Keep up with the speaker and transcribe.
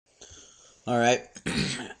Alright,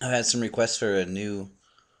 I've had some requests for a new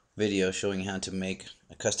video showing how to make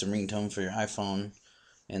a custom ringtone for your iPhone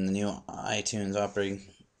in the new iTunes operating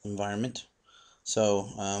environment. So,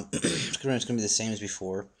 it's going to be the same as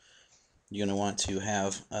before. You're going to want to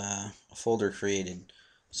have a folder created,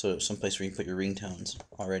 so someplace where you can put your ringtones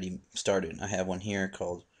already started. I have one here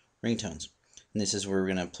called ringtones, and this is where we're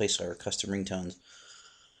going to place our custom ringtones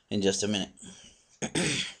in just a minute.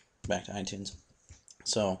 Back to iTunes.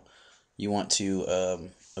 So, you want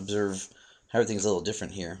to observe how everything's a little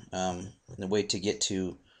different here. The way to get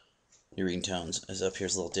to your ringtones is up here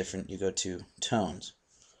is a little different. You go to tones,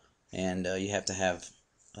 and you have to have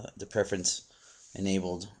the preference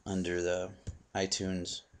enabled under the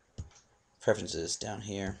iTunes preferences down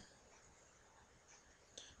here.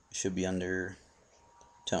 It should be under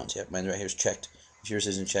tones. Yep, mine right here is checked. If yours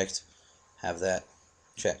isn't checked, have that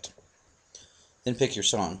checked. Then pick your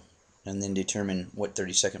song, and then determine what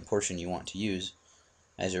 30-second portion you want to use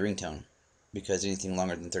as your ringtone, because anything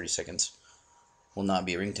longer than 30 seconds will not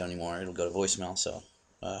be a ringtone anymore. It'll go to voicemail, so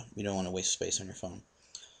you don't want to waste space on your phone.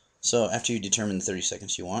 So after you determine the 30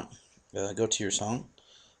 seconds you want, go to your song.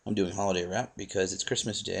 I'm doing holiday rap because it's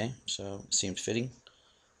Christmas Day, so it seems fitting.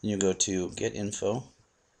 Then you go to Get Info,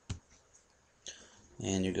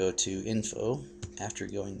 and you go to Info after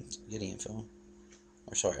getting info,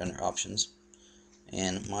 or sorry, under Options.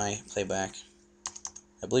 And my playback,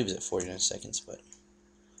 I believe, is at 49 seconds, but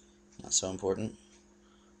not so important.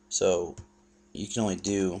 So you can only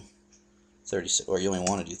do 30, or you only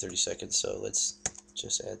want to do 30 seconds. So let's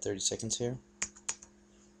just add 30 seconds here,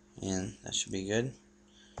 and that should be good.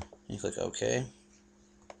 And you click OK,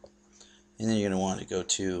 and then you're going to want to go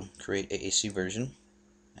to Create AAC version.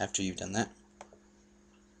 After you've done that,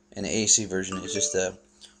 and the AAC version is just the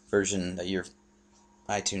version that your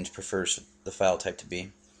iTunes prefers the file type to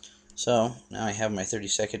be. So now I have my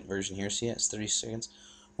 30-second version here. See, it's 30 seconds.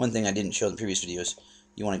 One thing I didn't show in the previous videos,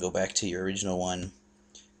 you want to go back to your original one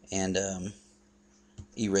and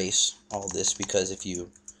erase all this, because if you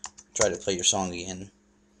try to play your song again,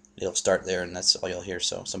 it'll start there and that's all you'll hear.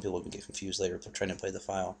 So some people can get confused later if they're trying to play the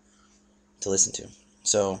file to listen to.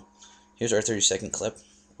 So here's our 30-second clip.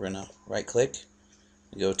 We're going to right click,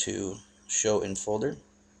 go to Show in Folder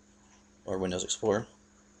or Windows Explorer,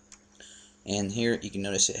 and here you can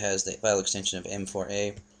notice it has the file extension of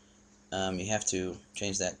M4A. You have to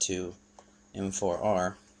change that to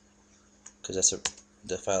M4R because that's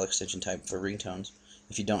the file extension type for ringtones.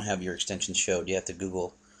 If you don't have your extension showed, you have to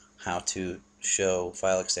Google how to show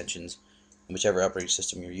file extensions in whichever operating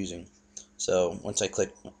system you're using. So once I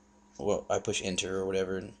click, well, I push enter or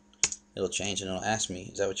whatever, and it'll change and it'll ask me,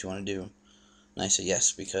 is that what you want to do? And I say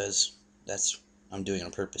yes, because I'm doing it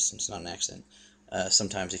on purpose and it's not an accident.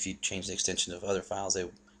 Sometimes if you change the extension of other files, they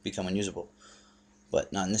become unusable,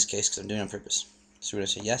 but not in this case because I'm doing it on purpose. So we're going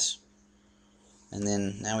to say yes, and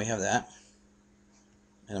then now we have that,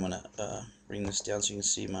 and I'm going to bring this down so you can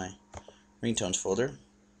see my ringtones folder, and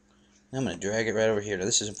I'm going to drag it right over here. Now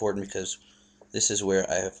this is important because this is where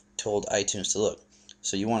I have told iTunes to look.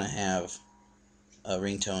 So you want to have a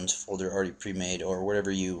ringtones folder already pre-made, or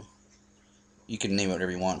whatever you can name it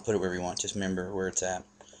whatever you want, put it wherever you want, just remember where it's at,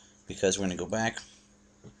 because we're going to go back,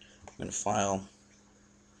 we're going to file,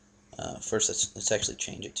 first let's actually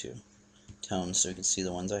change it to tones so we can see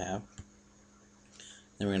the ones I have.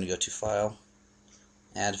 Then we're going to go to File,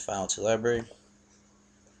 Add File to Library,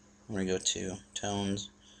 we're going to go to Tones,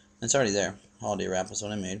 and it's already there. Holiday Wrap is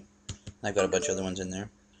what I made, and I've got a bunch of other ones in there,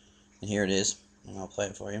 and here it is, and I'll play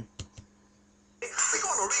it for you.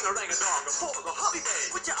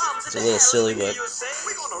 It's a little silly, but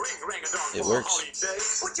it works.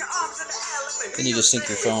 Then you just sync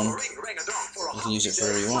your phone. You can use it for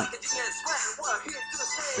whatever you want.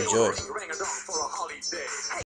 Enjoy.